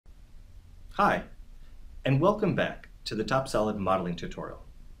Hi, and welcome back to the TopSolid modeling tutorial.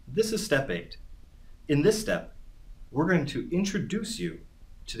 This is step 8. In this step, we're going to introduce you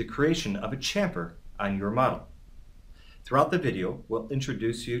to the creation of a chamfer on your model. Throughout the video, we'll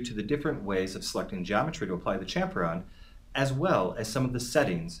introduce you to the different ways of selecting geometry to apply the chamfer on, as well as some of the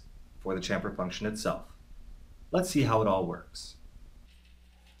settings for the chamfer function itself. Let's see how it all works.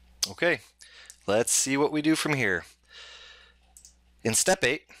 Okay, let's see what we do from here. In step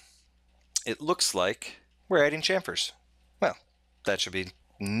 8, it looks like we're adding chamfers. Well, that should be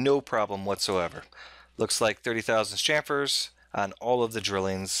no problem whatsoever. Looks like 30 thousandths chamfers on all of the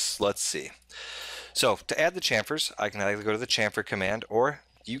drillings. Let's see. So to add the chamfers, I can either go to the chamfer command or,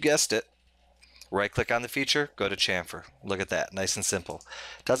 you guessed it, right click on the feature, go to chamfer. Look at that, nice and simple.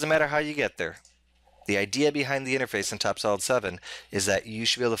 Doesn't matter how you get there. The idea behind the interface in TopSolid 7 is that you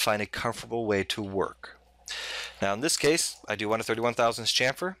should be able to find a comfortable way to work. Now in this case, I do want a 31 thousandths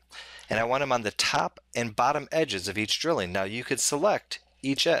chamfer, and I want them on the top and bottom edges of each drilling. Now you could select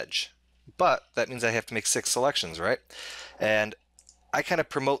each edge, but that means I have to make 6 selections, right? And I kind of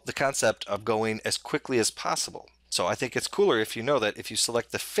promote the concept of going as quickly as possible. So I think it's cooler if you know that if you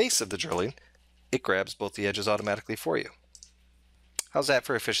select the face of the drilling, it grabs both the edges automatically for you. How's that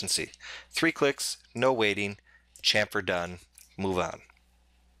for efficiency? 3 clicks, no waiting, chamfer done, move on.